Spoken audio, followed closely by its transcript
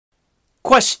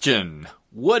Question: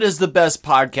 what is the best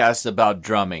podcast about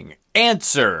drumming?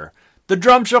 Answer: the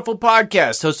Drum Shuffle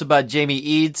Podcast, hosted by Jamie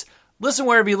Eads. Listen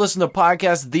wherever you listen to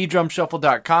podcasts,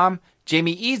 thedrumshuffle.com,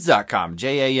 jamieeads.com,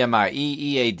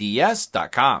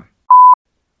 JAMIEEADS.com.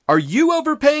 Are you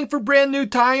overpaying for brand new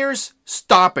tires?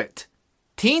 Stop it.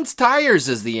 Teens Tires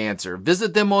is the answer.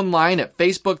 Visit them online at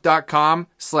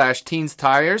facebook.com/Teens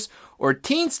Tires or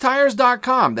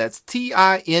teenstires.com. That's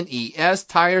TINES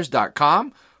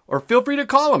tires.com. Or feel free to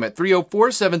call them at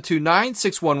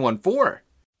 304-729-6114.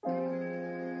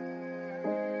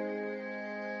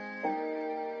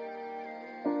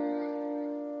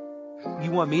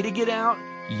 You want me to get out?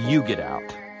 You get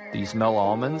out. Do you smell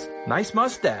almonds? Nice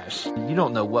mustache. You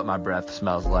don't know what my breath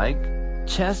smells like.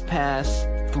 Chest pass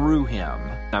through him.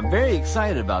 I'm very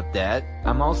excited about that.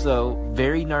 I'm also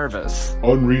very nervous.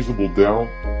 Unreasonable Doubt,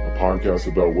 a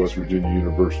podcast about West Virginia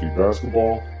University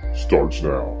basketball, starts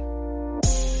now.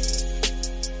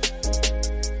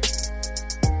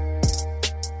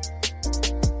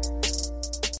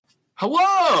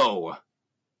 Hello!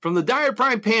 From the Dyer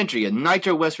Prime Pantry in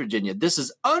Nitro, West Virginia, this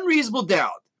is Unreasonable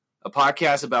Doubt, a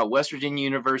podcast about West Virginia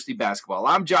University basketball.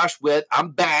 I'm Josh Witt.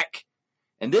 I'm back.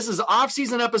 And this is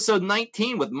off-season episode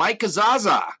 19 with Mike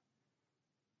Kazaza.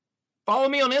 Follow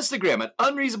me on Instagram at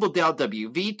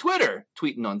UnreasonableDoubtWV, Twitter.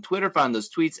 Tweeting on Twitter, find those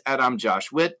tweets at I'm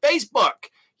Josh Witt. Facebook,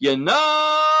 if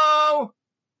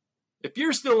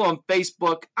you're still on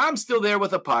Facebook, I'm still there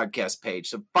with a podcast page.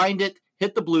 So find it,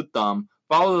 hit the blue thumb,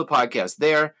 follow the podcast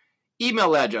there.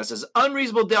 Email address is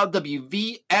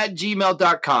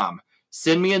unreasonabledoubtwv@gmail.com.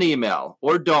 Send me an email,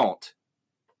 or don't.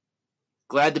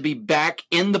 Glad to be back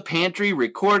in the pantry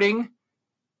recording.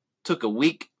 Took a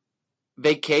week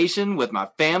vacation with my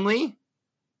family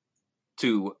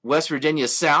to West Virginia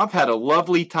South. Had a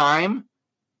lovely time.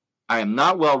 I am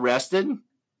not well rested,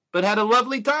 but had a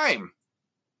lovely time.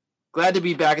 Glad to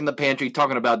be back in the pantry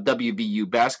talking about WVU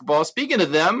basketball. Speaking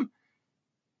of them,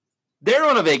 they're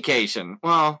on a vacation.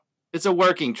 Well, it's a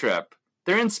working trip.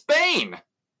 They're in Spain.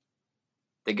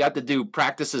 They got to do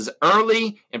practices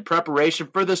early in preparation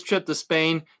for this trip to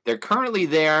Spain. They're currently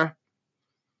there.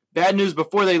 Bad news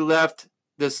before they left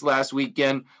this last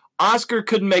weekend. Oscar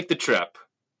couldn't make the trip.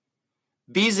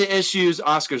 Visa issues.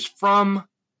 Oscar's from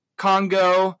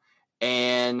Congo.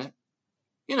 And,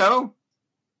 you got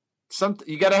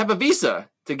to have a visa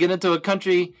to get into a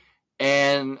country.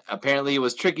 And apparently it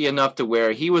was tricky enough to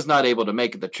where he was not able to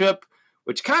make the trip,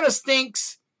 which kind of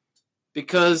stinks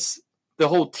because the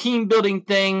whole team building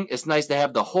thing, it's nice to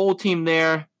have the whole team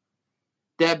there.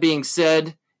 That being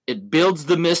said, it builds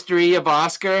the mystery of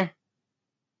Oscar.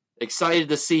 Excited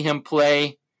to see him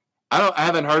play. I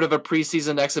haven't heard of a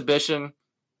preseason exhibition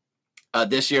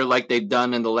this year like they've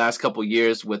done in the last couple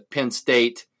years with Penn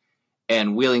State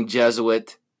and Wheeling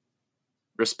Jesuit,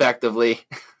 respectively.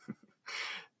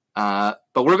 But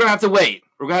we're going to have to wait.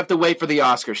 We're going to have to wait for the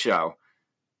Oscar show.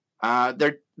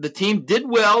 The team did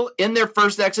well in their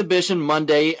first exhibition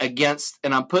Monday against,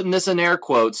 and I'm putting this in air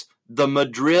quotes, the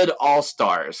Madrid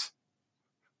All-Stars.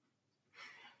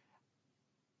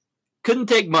 Couldn't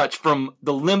take much from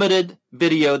the limited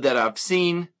video that I've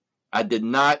seen. I did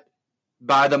not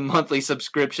buy the monthly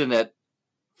subscription at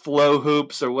Flow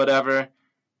Hoops or whatever.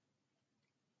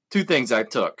 Two things I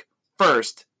took.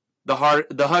 First, the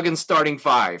Huggins starting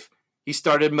five. He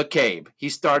started McCabe. He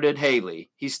started Haley.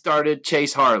 He started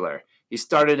Chase Harler. He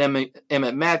started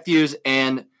Emmett Matthews,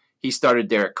 and he started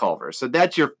Derek Culver. So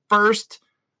that's your first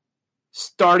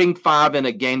starting five in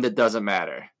a game that doesn't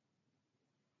matter.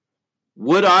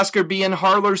 Would Oscar be in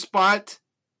Harler's spot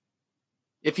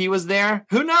if he was there?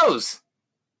 Who knows?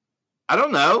 I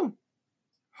don't know.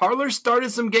 Harler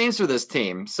started some games for this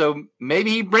team, so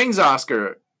maybe he brings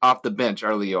Oscar off the bench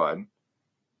early on.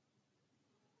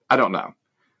 I don't know.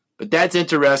 But that's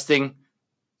interesting.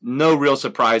 No real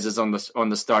surprises on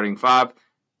the starting five.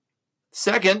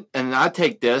 Second, and I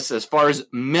take this, as far as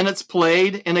minutes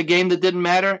played in a game that didn't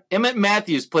matter, Emmett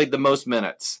Matthews played the most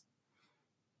minutes.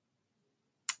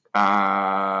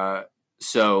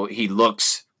 So he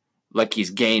looks like he's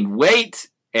gained weight,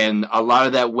 and a lot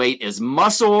of that weight is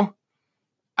muscle.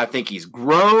 I think he's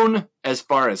grown as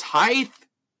far as height.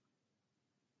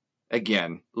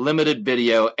 Again, limited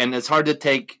video, and it's hard to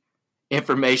take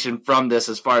information from this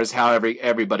as far as how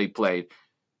everybody played.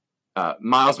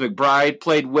 Miles McBride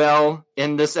played well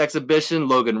in this exhibition.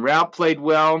 Logan Rout played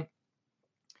well.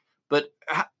 But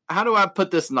how do I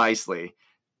put this nicely?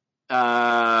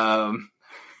 Let's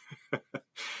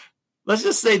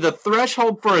just say the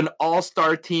threshold for an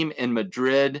all-star team in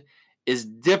Madrid is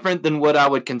different than what I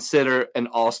would consider an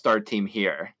all-star team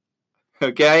here.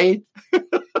 Okay?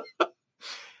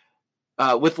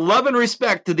 with love and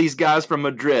respect to these guys from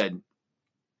Madrid,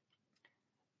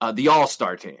 the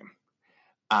All-Star team.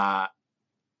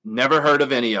 Never heard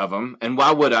of any of them, and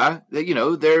why would I?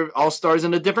 They're All-Stars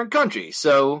in a different country.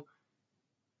 So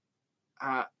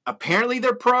apparently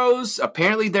they're pros.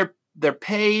 Apparently they're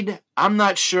paid. I'm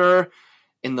not sure.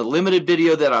 In the limited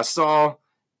video that I saw,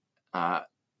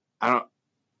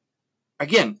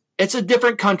 Again, it's a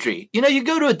different country. You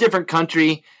go to a different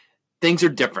country, things are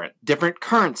different. Different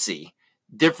currency,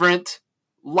 different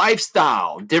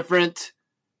lifestyle, different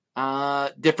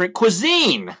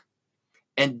cuisine,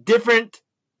 and different.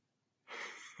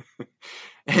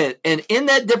 and in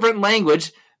that different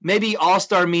language, maybe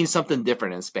All-Star means something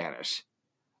different in Spanish.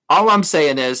 All I'm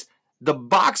saying is the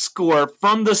box score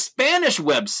from the Spanish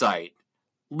website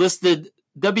listed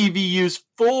WVU's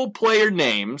full player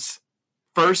names,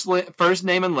 first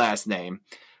name and last name.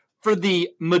 For the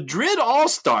Madrid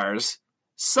All-Stars,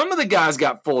 some of the guys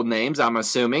got full names, I'm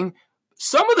assuming.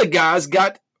 Some of the guys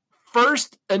got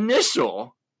first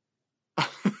initial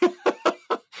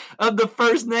of the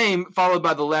first name followed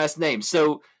by the last name.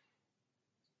 So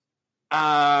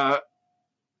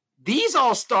these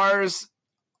All-Stars,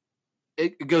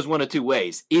 it goes one of two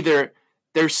ways. Either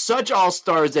they're such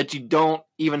All-Stars that you don't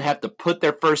even have to put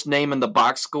their first name in the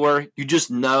box score. You just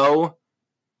know.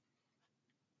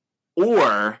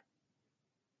 Or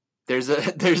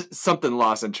there's something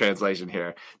lost in translation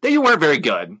here. They weren't very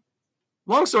good.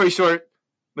 Long story short,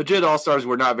 Madrid All-Stars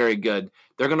were not very good.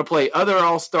 They're going to play other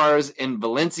All-Stars in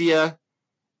Valencia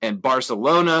and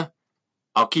Barcelona.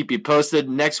 I'll keep you posted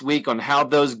next week on how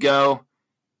those go.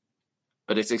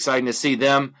 But it's exciting to see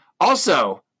them.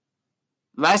 Also,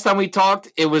 last time we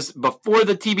talked, it was before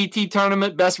the TBT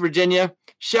tournament, West Virginia.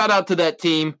 Shout out to that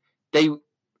team. They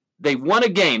won a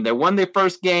game. They won their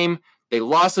first game. They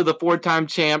lost to the 4-time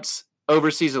champs,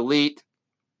 Overseas Elite,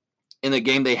 in the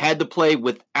game they had to play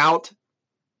without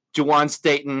Juwan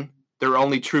Staten, their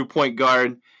only true point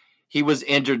guard. He was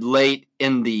injured late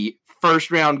in the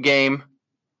first-round game.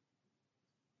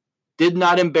 Did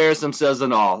not embarrass themselves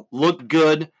at all. Looked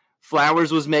good.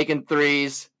 Flowers was making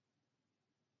threes.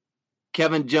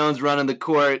 Kevin Jones running the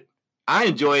court. I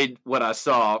enjoyed what I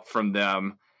saw from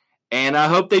them, and I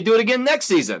hope they do it again next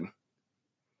season.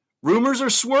 Rumors are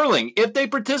swirling, if they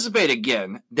participate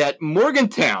again, that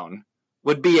Morgantown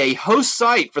would be a host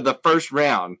site for the first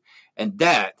round, and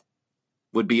that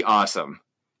would be awesome.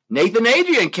 Nathan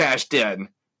Adrian cashed in.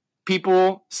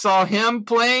 People saw him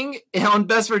playing on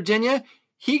West Virginia.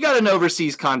 He got an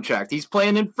overseas contract. He's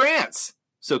playing in France.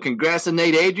 So congrats to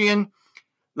Nate Adrian.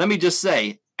 Let me just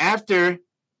say, after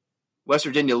West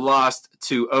Virginia lost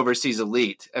to Overseas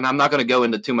Elite, and I'm not going to go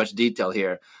into too much detail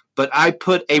here, but I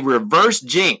put a reverse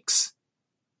jinx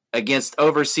against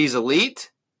Overseas Elite,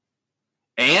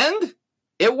 and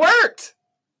it worked.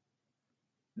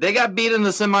 They got beat in the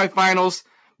semifinals.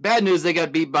 Bad news, they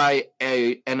got beat by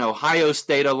an Ohio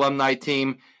State alumni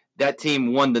team. That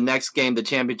team won the next game, the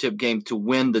championship game, to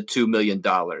win the $2 million.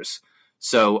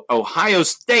 So Ohio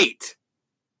State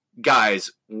guys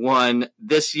won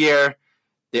this year.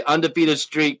 The undefeated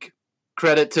streak,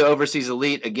 credit to Overseas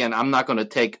Elite. Again, I'm not going to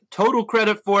take total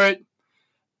credit for it,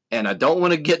 and I don't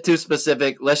want to get too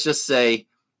specific. Let's just say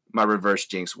my reverse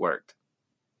jinx worked.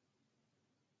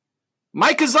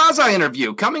 Mike Kazaza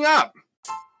interview coming up.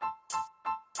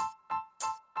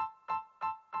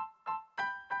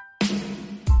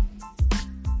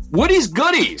 Woody's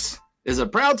Goodies is a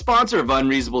proud sponsor of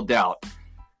Unreasonable Doubt.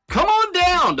 Come on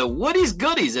down to Woody's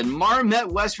Goodies in Marmet,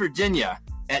 West Virginia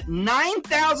at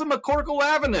 9000 McCorkle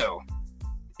Avenue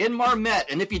in Marmet.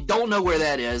 And if you don't know where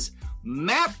that is,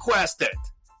 MapQuest it.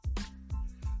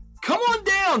 Come on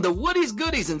down to Woody's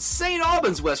Goodies in St.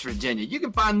 Albans, West Virginia. You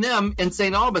can find them in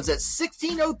St. Albans at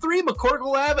 1603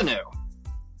 McCorkle Avenue.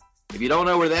 If you don't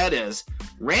know where that is,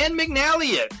 Rand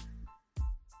McNally it.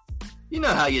 You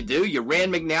know how you do. You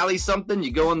Rand McNally something,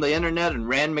 you go on the internet and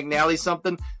Rand McNally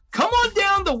something. Come on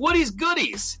down to Woody's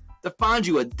Goodies to find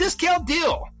you a discount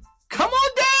deal. Come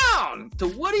on down to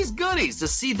Woody's Goodies to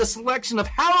see the selection of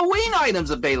Halloween items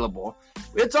available.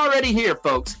 It's already here,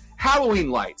 folks. Halloween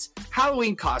lights,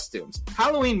 Halloween costumes,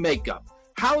 Halloween makeup,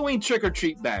 Halloween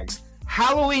trick-or-treat bags,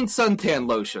 Halloween suntan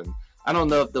lotion. I don't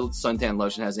know if the suntan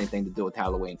lotion has anything to do with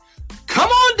Halloween. Come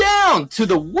on down to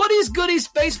the Woody's Goodies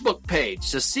Facebook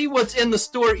page to see what's in the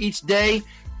store each day.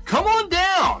 Come on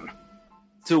down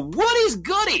to Woody's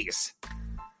Goodies.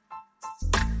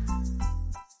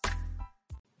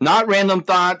 Not random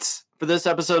thoughts for this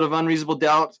episode of Unreasonable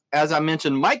Doubt. As I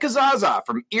mentioned, Mike Kazaza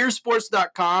from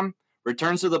earsports.com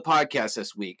returns to the podcast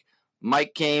this week.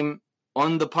 Mike came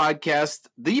on the podcast,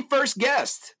 the first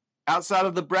guest outside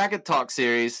of the Bracket Talk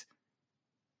series.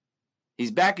 He's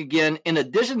back again. In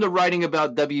addition to writing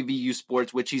about WVU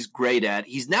sports, which he's great at,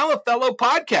 he's now a fellow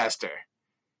podcaster.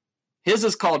 His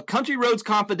is called Country Roads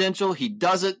Confidential. He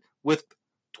does it with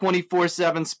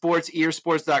 24/7 Sports,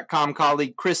 earsports.com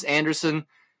colleague Chris Anderson.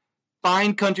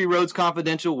 Find Country Roads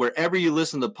Confidential wherever you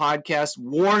listen to podcasts.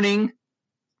 Warning,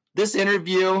 this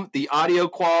interview, the audio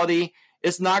quality,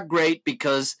 it's not great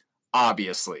because,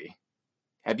 obviously,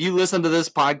 have you listened to this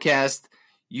podcast?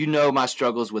 You know my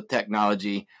struggles with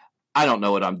technology. I don't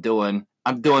know what I'm doing.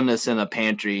 I'm doing this in a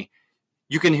pantry.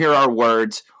 You can hear our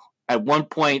words. At one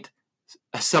point,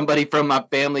 somebody from my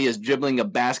family is dribbling a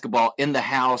basketball in the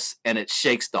house, and it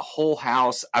shakes the whole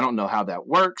house. I don't know how that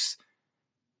works.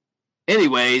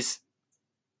 Anyways,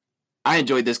 I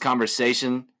enjoyed this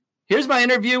conversation. Here's my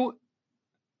interview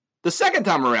the second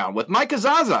time around with Mike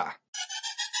Casazza.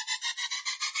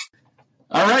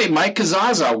 All right, Mike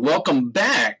Casazza, welcome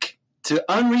back to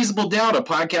Unreasonable Doubt, a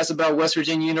podcast about West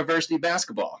Virginia University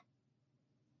basketball.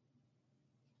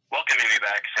 Welcoming me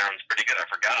back sounds pretty good. I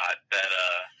forgot that,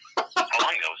 how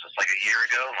long ago was this, like a year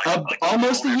ago?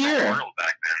 Almost a year.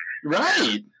 Back then.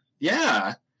 Right,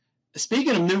 yeah.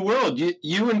 Speaking of New World,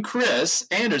 you and Chris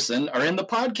Anderson are in the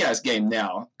podcast game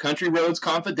now. Country Roads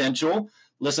Confidential.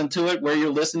 Listen to it where you're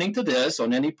listening to this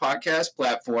on any podcast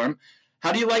platform.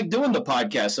 How do you like doing the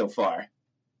podcast so far?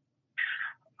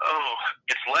 Oh,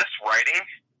 it's less writing,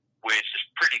 which is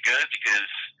pretty good because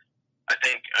I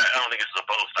don't think it's a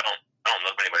boast. I don't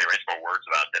know if anybody writes more words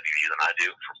about WVU than I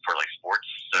do for like sports.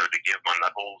 So to give my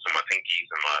knuckles and my pinkies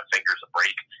and my fingers a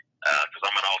break, because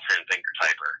I'm an alternate thinker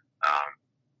typer.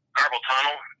 Carpal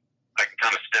tunnel, I can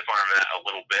kind of stiff arm that a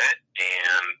little bit,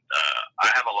 and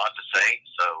I have a lot to say,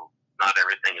 so not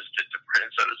everything is fit to print,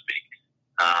 so to speak.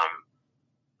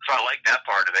 So I like that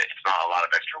part of it. It's not a lot of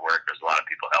extra work. There's a lot of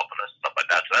people helping us, stuff like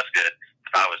that, so that's good.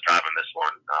 If I was driving this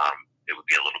one, it would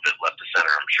be a little bit left to center,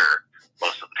 I'm sure,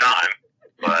 most of the time.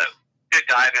 But good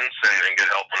guidance and good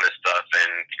help on this stuff,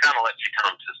 and it kind of lets you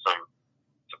come to some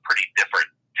pretty different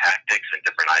tactics and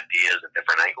different ideas and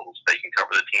different angles that you can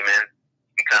cover the team in.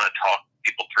 You can kind of talk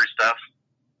people through stuff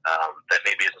that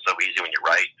maybe isn't so easy when you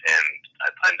write.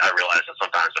 And I realize that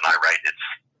sometimes when I write, it's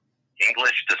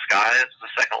English disguised as a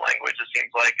second language. It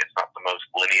seems like it's not the most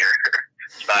linear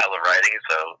style of writing.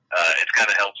 So it kind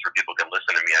of helps for people who can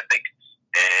listen to me, I think.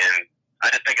 And I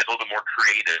just think it's a little bit more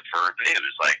creative for the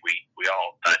news. Like we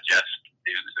all digest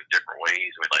news in different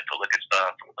ways. We like to look at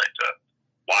stuff, and we like to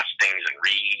watch things and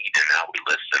read, and now we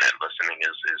listen. And listening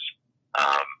is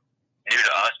new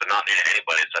to us, but not new to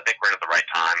anybody. So I think we're at the right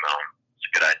time. It's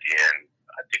a good idea, and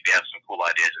I think we have some cool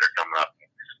ideas that are coming up.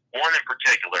 One in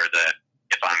particular that,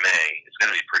 if I may, is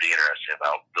going to be pretty interesting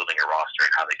about building a roster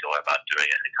and how they go about doing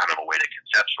it, and kind of a way to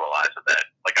conceptualize it that,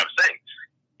 like I was saying,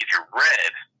 if you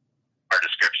read our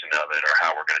description of it or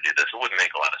how we're going to do this, it wouldn't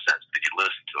make a lot of sense. But if you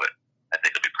listen to it, I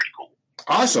think it'll be pretty cool.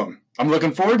 Awesome. I'm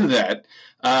looking forward to that.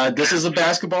 This is a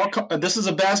basketball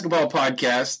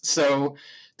podcast. So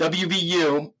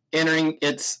WVU entering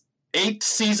its 8th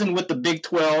season with the Big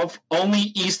 12,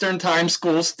 only Eastern time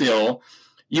school still.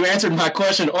 You answered my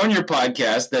question on your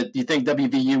podcast that you think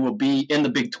WVU will be in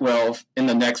the Big 12 in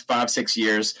the next 5-6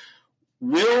 years.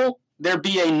 Will there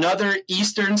be another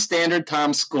Eastern Standard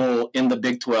Time school in the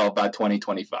Big 12 by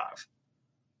 2025?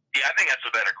 Yeah, I think that's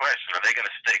a better question. Are they going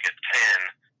to stick at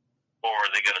 10 or are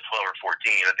they going to 12 or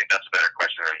 14? I think that's a better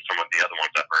question than some of the other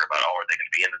ones I've heard about. Oh, are they going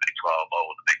to be in the Big 12? Oh,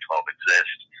 will the Big 12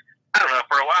 exist? I don't know.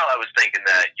 For a while, I was thinking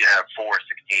that you have 4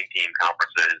 16-team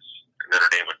conferences, and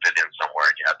Notre Dame would fit in somewhere,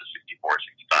 and you have the 64,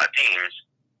 65 teams.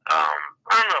 I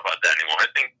don't know about that anymore. I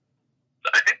think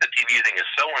the TV thing is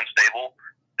so unstable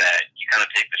that you kind of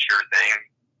take the sure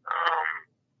thing.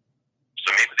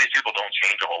 So maybe these people don't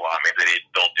change a whole lot. Maybe they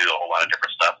don't do a whole lot of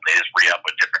different stuff, and they just re-up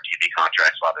with different TV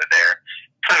contracts while they're there.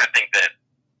 I kind of think that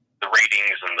the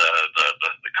ratings and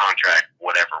the contract,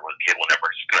 whatever, with cable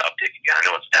networks is going to uptick again. I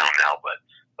know it's down now, but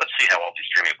let's see how all these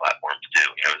streaming platforms do.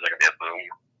 You know, is there going to be a boom,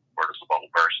 or does the bubble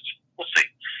burst? We'll see.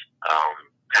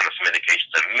 Kind of some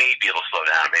indications that maybe it'll slow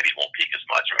down, maybe it won't peak as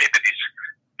much, or maybe these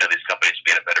companies will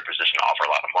be in a better position to offer a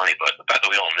lot of money. But the fact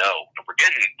that we all know, we're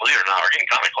getting, believe it or not, we're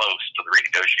getting kind of close to the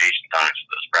renegotiation times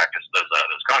for those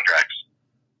contracts.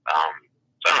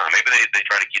 So I don't know, maybe they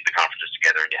try to keep the conferences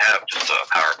together, and you have just a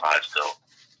Power 5 still.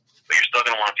 But you're still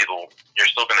going to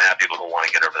have people who want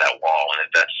to get over that wall, and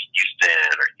if that's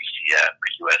Houston or UCF or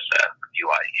USF or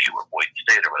UIU or Boise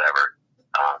State or whatever,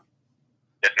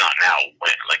 if not now, when,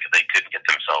 like, if they couldn't get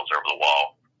themselves over the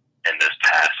wall in this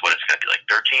past, what it's going to be like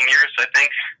 13 years, I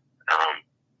think,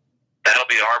 that'll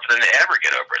be hard for them to ever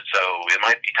get over it. So it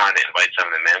might be time to invite some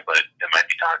of them in, but it might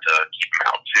be time to keep them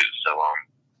out too. So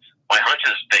my hunch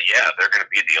is that, they're going to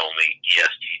be the only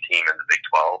EST team in the Big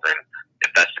 12, and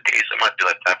if that's the case, it might be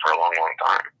like that for a long, long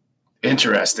time.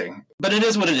 Interesting. But it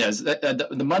is what it is.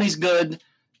 The money's good.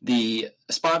 The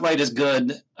spotlight is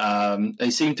good.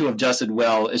 They seem to have adjusted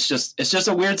well. It's just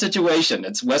a weird situation.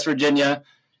 It's West Virginia,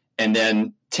 and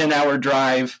then 10-hour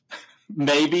drive,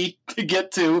 maybe, to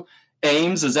get to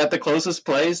Ames. Is that the closest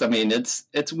place? I mean, it's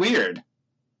weird.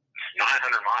 900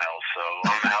 miles, so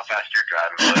I don't know how fast you're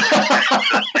driving, but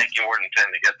it's taking more than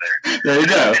 10 to get there. There you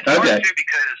go. It's hard too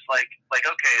because,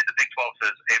 okay, the Big 12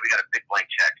 says, hey, we got a big blank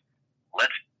check.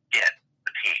 Let's get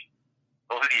the team.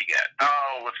 Well, who do you get?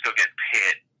 Oh, let's go get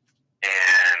Pitt,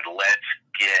 and let's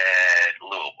get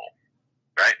Louisville,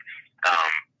 right?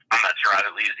 I'm not sure how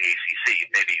to leave the ACC.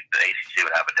 Maybe the ACC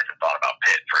would have a different thought about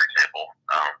Pitt, for example.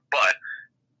 But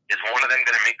is one of them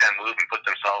going to make that move and put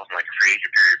themselves in like a free agent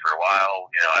period for a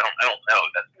while? I don't know.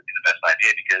 That's going to be the best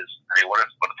idea because what if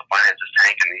the finances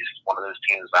tank and one of those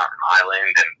teams is out in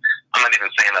Ireland? And I'm not even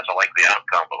saying that's a likely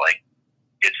outcome, but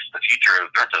it's the future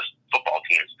of not just football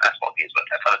teams, basketball teams, but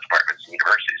athletic departments and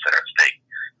universities that are at stake.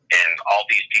 And all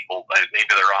these people, maybe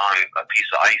they're on a piece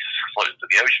of ice floating to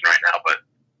the ocean right now, but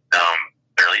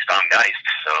they're at least on the ice,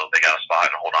 so they got a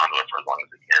spot and hold on to it for as long as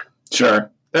they can.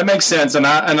 Sure. That makes sense, and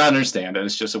I understand it.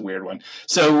 It's just a weird one.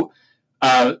 So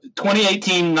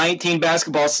 2018-19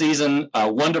 basketball season,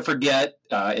 one to forget,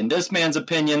 in this man's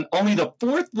opinion, only the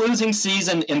fourth losing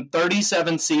season in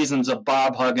 37 seasons of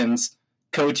Bob Huggins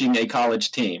coaching a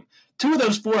college team. 2 of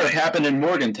those 4 have happened in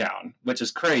Morgantown, which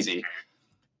is crazy.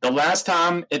 The last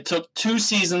time, it took 2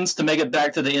 seasons to make it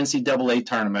back to the NCAA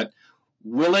tournament.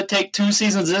 Will it take 2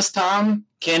 seasons this time?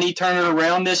 Can he turn it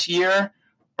around this year?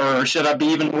 Or should I be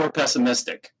even more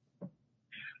pessimistic?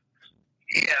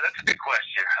 Yeah, that's a good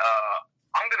question.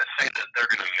 I'm going to say that they're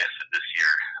going to miss it this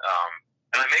year.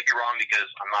 And I may be wrong because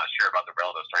I'm not sure about the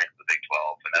relative strength of the Big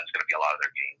 12, and that's going to be a lot of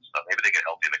their games. So maybe they get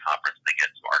healthy in the conference and they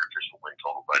get some artificial win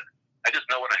total. But I just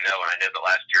know what I know, and I know that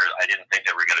last year I didn't think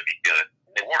they were going to be good.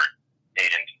 And they weren't.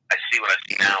 And I see what I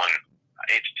see now, and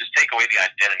it's just take away the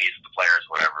identities of the players,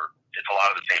 whatever. It's a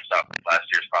lot of the same stuff. Last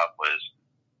year's problem was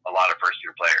a lot of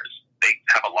first-year players. They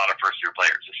have a lot of first-year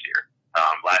players this year.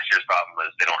 Last year's problem was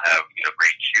they don't have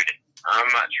great shooting. I'm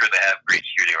not sure they have great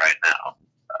shooting right now.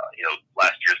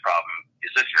 Last year's problem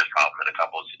is this year's problem in a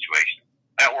couple of situations.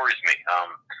 That worries me.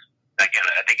 Again,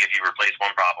 I think if you replace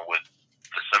one problem with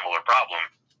a similar problem,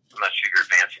 I'm not sure you're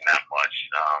advancing that much.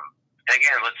 And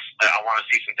again, I want to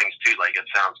see some things too. Like, it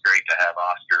sounds great to have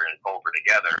Oscar and Culver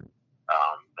together.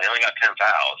 They only got 10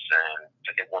 fouls, and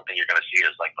I think one thing you're going to see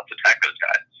is let's attack those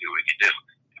guys and see what we can do.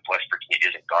 If West Virginia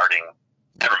isn't guarding,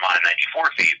 never mind 94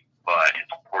 feet, but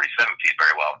 47 feet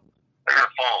very well, they're going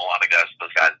to funnel a lot of guys to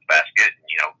those guys in the basket. And,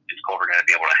 is Culver going to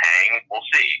be able to hang? We'll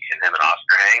see. Can him and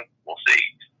Oscar hang? We'll see.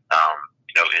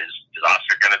 Is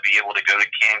Oscar going to be able to go to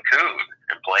Cancun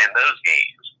and play in those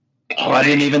games? Oh, I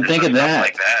didn't even think of that.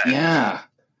 Like that. Yeah.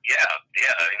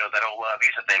 That whole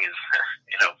visa thing is,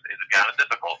 is kind of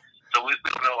difficult. So we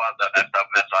don't know a lot about that stuff,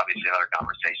 and that's obviously another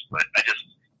conversation. But I just,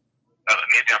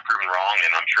 maybe I'm proven wrong,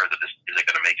 and I'm sure that this isn't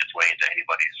going to make its way into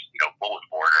anybody's, bulletin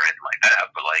board or anything like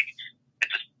that. But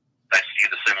I see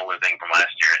the similar thing from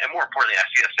last year, and more importantly, I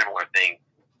see a similar thing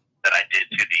that I did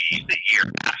to the year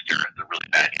after the really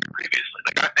bad year previously.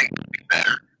 I think it'll be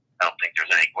better. I don't think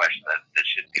there's any question that it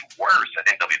should be worse. I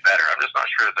think they'll be better. I'm just not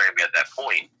sure that they're going to be at that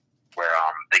point where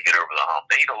they get over the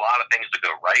hump. They need a lot of things to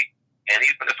go right. And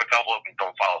even if a couple of them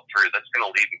don't follow through, that's going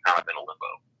to leave them kind of in a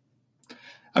limbo.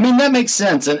 I mean, that makes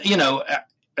sense. And,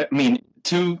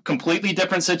 2 completely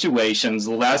different situations.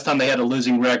 The last time they had a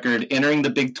losing record, entering the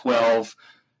Big 12,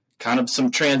 kind of some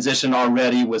transition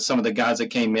already with some of the guys that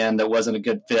came in that wasn't a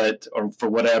good fit or for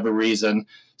whatever reason.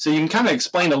 So you can kind of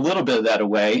explain a little bit of that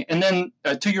away. And then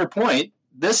to your point,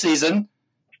 this season,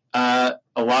 a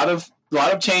lot of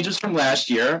changes from last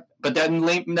year, but that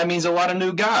means a lot of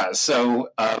new guys. So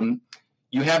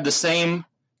you have the same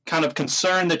kind of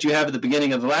concern that you have at the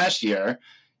beginning of the last year.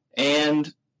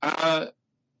 And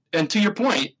to your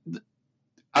point,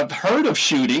 I've heard of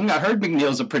shooting. I heard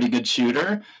McNeil's a pretty good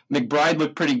shooter. McBride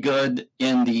looked pretty good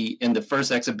in the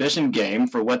first exhibition game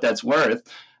for what that's worth.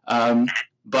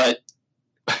 But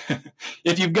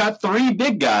if you've got 3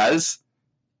 big guys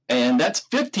and that's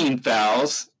 15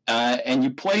 fouls and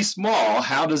you play small,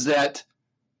 how does that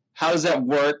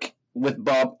work with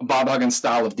Bob Huggins'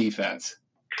 style of defense?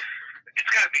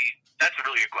 That's a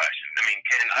really good question.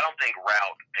 I don't think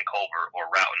Rout and Culver or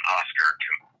Rout and Oscar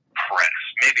can press.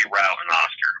 Maybe Rout and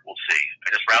Oscar. We'll see.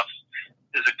 Rout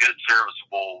is a good,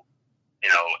 serviceable,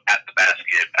 at the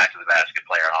basket, back to the basket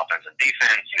player on offense and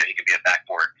defense. He can be a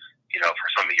backboard, for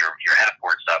some of your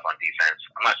half-court stuff on defense.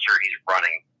 I'm not sure he's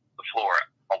running the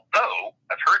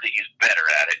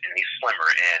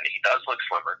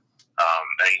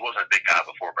And he wasn't a big guy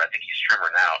before, but I think he's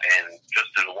trimmer now. And just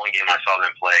in the one game I saw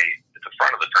them play at the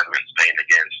front of the tournament in Spain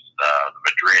against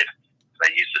Madrid, they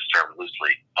used this term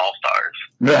loosely, All-Stars.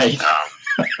 Right.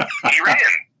 He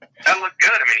ran. That looked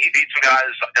good. I mean, he beat some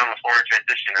guys down the floor in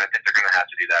transition, and I think they're going to have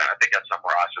to do that. I think that's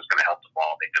somewhere Oscar's going to help the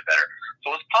ball make it better.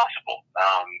 So it's possible.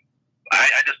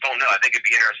 I just don't know. I think it'd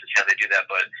be interesting to see how they do that.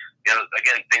 But,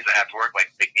 again, things that have to work, like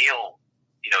McNeil,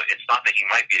 it's not that he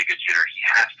might be a good shooter. He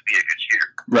has to be a good shooter.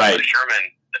 Right. So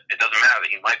Sherman, it doesn't matter that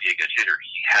he might be a good shooter.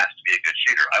 He has to be a good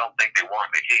shooter. I don't think they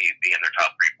want McCabe being their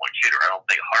top 3-point shooter. I don't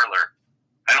think Harler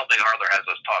has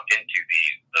us talked into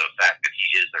the fact that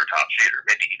he is their top shooter.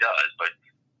 Maybe he does, but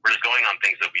we're just going on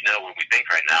things that we know when we think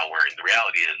right now, where in the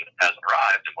reality is it hasn't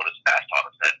arrived, and what his past taught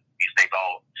us that these things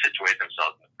all situate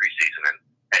themselves in the preseason, and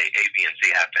A, B, and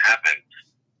C have to happen,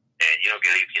 and you don't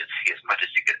get A, B, and C as much as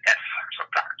you get F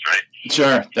sometimes, right?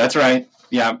 Sure, that's right.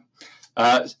 Yeah.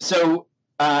 So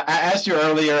I asked you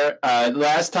earlier,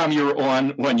 last time you were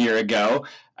on 1 year ago,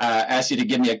 asked you to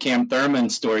give me a Cam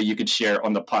Thurman story you could share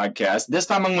on the podcast. This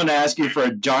time I'm going to ask you for a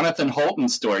Jonathan Holton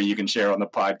story you can share on the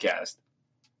podcast.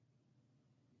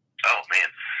 Oh, man.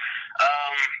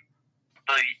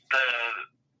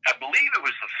 I believe it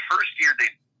was the first year they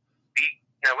beat,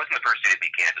 no, it wasn't the first year they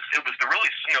beat Kansas. It was the really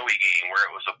snowy game where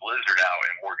it was a blizzard out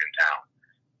in Morgantown.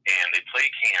 And they played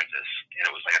Kansas, and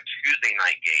it was like a Tuesday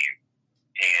night game.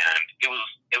 And it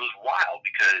was wild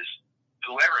because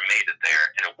whoever made it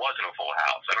there, and it wasn't a full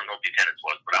house. I don't know what the attendance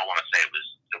was, but I want to say it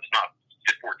was not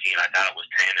 14. I thought it was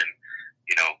 10, and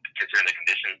considering the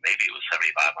conditions, maybe it was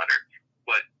 7,500.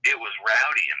 But it was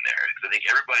rowdy in there because I think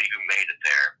everybody who made it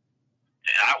there,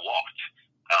 and I walked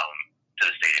to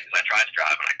the stadium because I tried to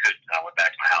drive and I couldn't. I went back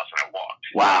to my house and I walked.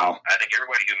 Wow. I think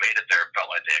everybody who made it there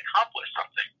felt like they accomplished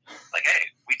something. Like,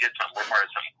 hey, we did something. We're part of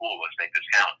something cool. Let's make this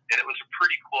count. And it was a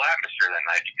pretty cool atmosphere that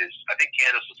night because I think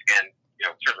Kansas was, again,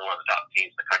 certainly one of the top teams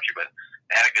in the country, but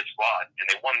they had a good squad, and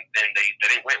they won, and they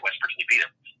didn't win. West Virginia beat them,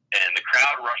 and the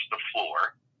crowd rushed the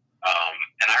floor.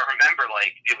 And I remember,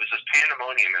 it was this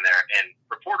pandemonium in there, and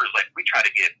reporters, we try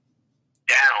to get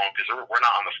down because we're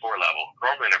not on the floor level.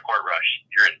 Normally in a court rush,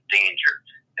 you're in danger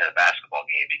in a basketball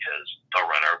game because they'll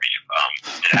run over you.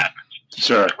 It happens.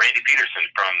 Sure. Randy Peterson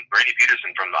from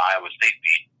the Iowa State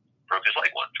beat broke his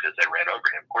leg once because they ran over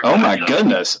him. Oh my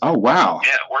goodness! Oh wow!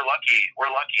 Yeah, we're lucky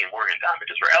in Morgantown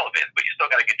because we're elevated, but you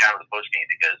still got to get down to the post game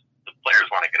because the players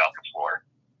want to get off the floor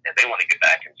and they want to get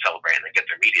back and celebrate and get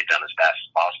their media done as fast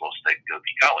as possible so they can go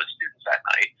be college students that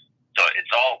night. So it's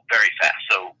all very fast.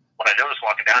 So what I noticed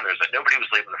walking down there is that nobody was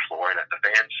leaving the floor and that the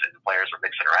fans and the players were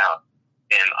mixing around.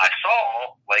 And I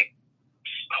saw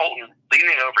Holton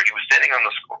leaning over. He was sitting on the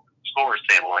scorer's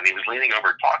table and he was leaning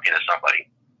over talking to somebody.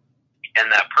 And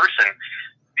that person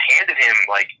handed him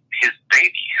his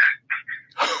baby.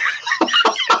 And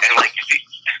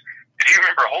if you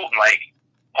remember Holton,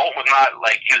 Holton was not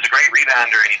he was a great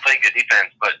rebounder and he played good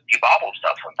defense, but he bobbled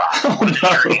stuff sometimes with his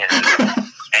shirt hands.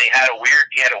 And he had a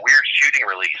weird shooting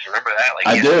release. Remember that?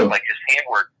 I do. His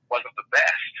handwork wasn't the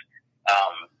best.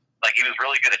 He was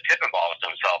really good at tipping balls to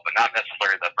himself, but not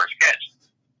necessarily the first catch.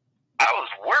 I was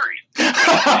worried.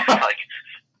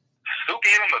 Who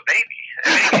gave him a baby?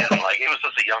 He was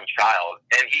just a young child,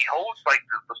 and he holds the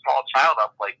small child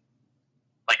up like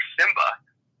Simba,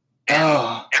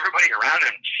 and everybody around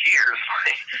him cheers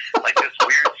like this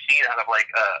weird scene out of a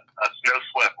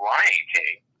snow-swept Lion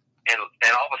King, and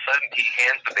all of a sudden he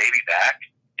hands the baby back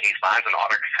and he signs an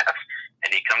autograph, and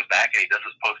he comes back and he does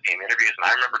his post-game interviews, and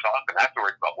I remember talking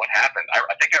afterwards about what happened. I'm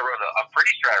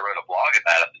pretty sure I wrote a blog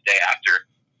about it the day after.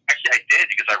 Actually, I did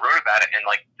because I wrote about it, and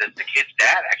the kid's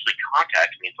dad actually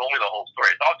contacted me and told me the whole story.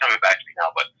 It's all coming back to me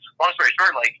now, but long story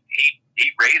short, he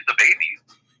raised the baby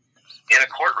in a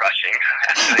court rushing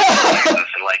after they played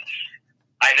this, and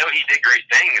I know he did great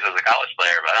things as a college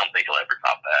player, but I don't think he'll ever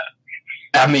top that.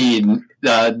 I mean,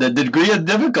 the degree of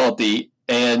difficulty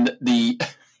and the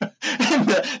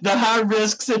high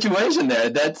risk situation there.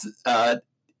 That's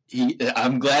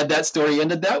I'm glad that story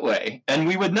ended that way, and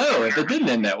we would know if it didn't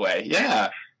end that way. Yeah.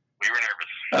 We were nervous.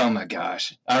 Oh, my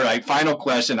gosh. All right, final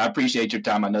question. I appreciate your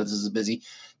time. I know this is a busy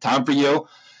time for you.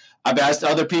 I've asked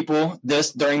other people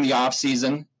this during the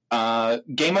offseason.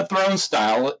 Game of Thrones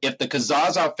style, if the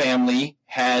Kazazov family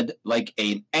had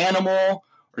an animal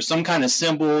or some kind of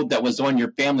symbol that was on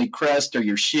your family crest or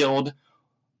your shield,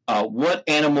 what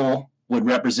animal would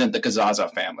represent the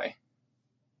Kazazov family?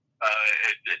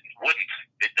 It wouldn't.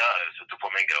 It does. It's a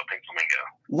flamingo, pink flamingo.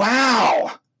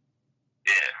 Wow.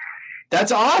 Yeah.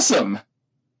 That's awesome.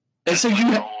 And so you been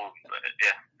in my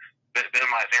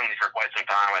family for quite some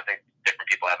time. I think different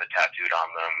people have it tattooed on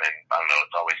them, and I don't know,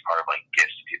 it's always part of like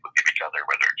gifts people give each other,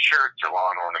 whether it's shirts or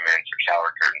lawn ornaments or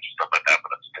shower curtains, stuff like that. But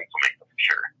that's pencil maker for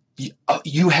sure.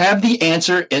 You have the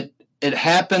answer. It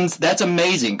happens. That's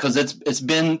amazing because it's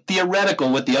been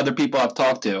theoretical with the other people I've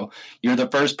talked to. You're the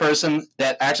first person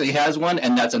that actually has one,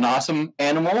 and that's an awesome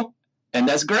animal, and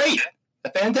that's great.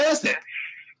 Fantastic.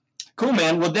 Cool,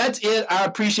 man. Well, that's it. I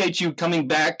appreciate you coming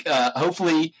back.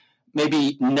 Hopefully,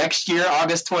 maybe next year,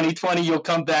 August 2020, you'll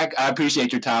come back. I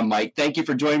appreciate your time, Mike. Thank you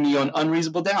for joining me on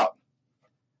Unreasonable Doubt.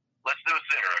 Let's do it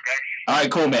sooner, okay? All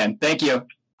right, cool, man. Thank you.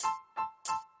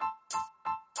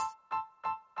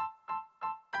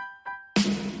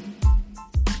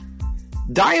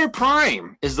 Dyer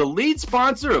Prime is the lead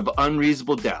sponsor of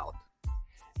Unreasonable Doubt.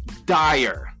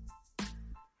 Dyer.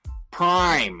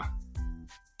 Prime.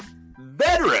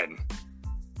 Veteran.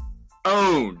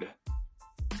 Owned.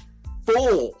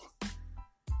 Full.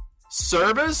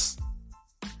 Service.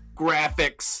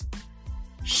 Graphics.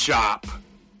 Shop.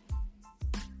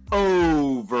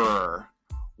 Over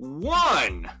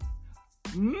 1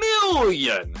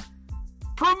 million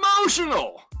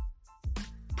promotional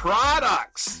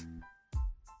products.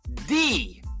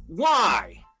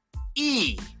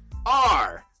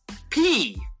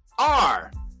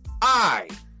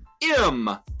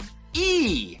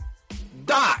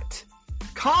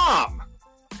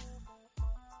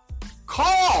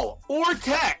 Call or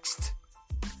text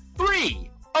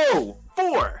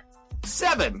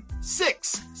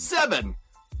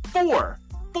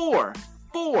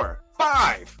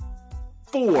 304-767-4445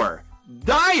 for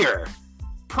Dyer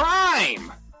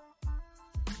Prime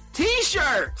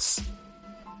T-shirts.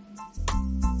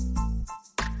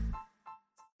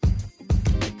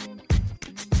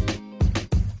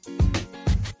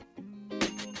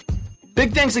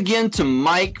 Big thanks again to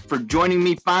Mike for joining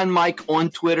me. Find Mike on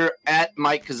Twitter at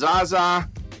Mike Kazazza,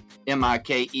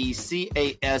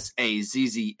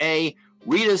 MikeCazazza.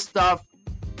 Read his stuff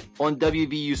on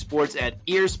WVU Sports at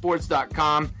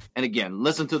earsports.com. And again,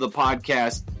 listen to the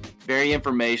podcast. Very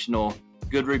informational.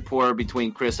 Good rapport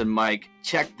between Chris and Mike.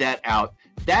 Check that out.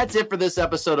 That's it for this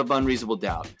episode of Unreasonable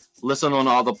Doubt. Listen on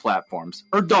all the platforms.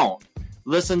 Or don't.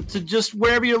 Listen to just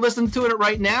wherever you're listening to it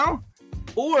right now.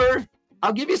 Or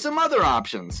I'll give you some other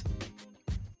options.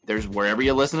 There's wherever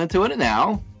you're listening to it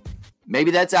now.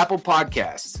 Maybe that's Apple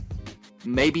Podcasts.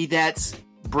 Maybe that's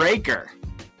Breaker.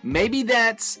 Maybe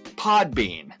that's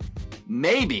Podbean.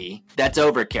 Maybe that's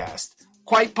Overcast.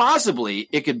 Quite possibly,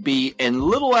 it could be a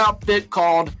little outfit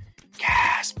called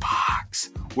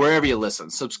CastBox. Wherever you listen,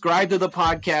 subscribe to the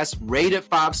podcast, rate it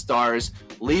 5 stars,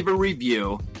 leave a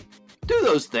review. Do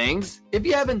those things. If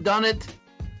you haven't done it,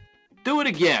 do it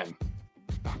again.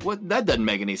 What? That doesn't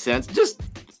make any sense. Just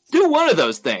do one of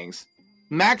those things.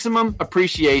 Maximum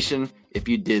appreciation if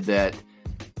you did that.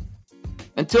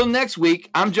 Until next week,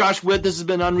 I'm Josh Witt. This has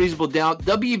been Unreasonable Doubt.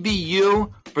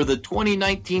 WVU for the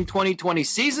 2019-2020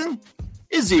 season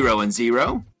is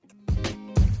 0-0.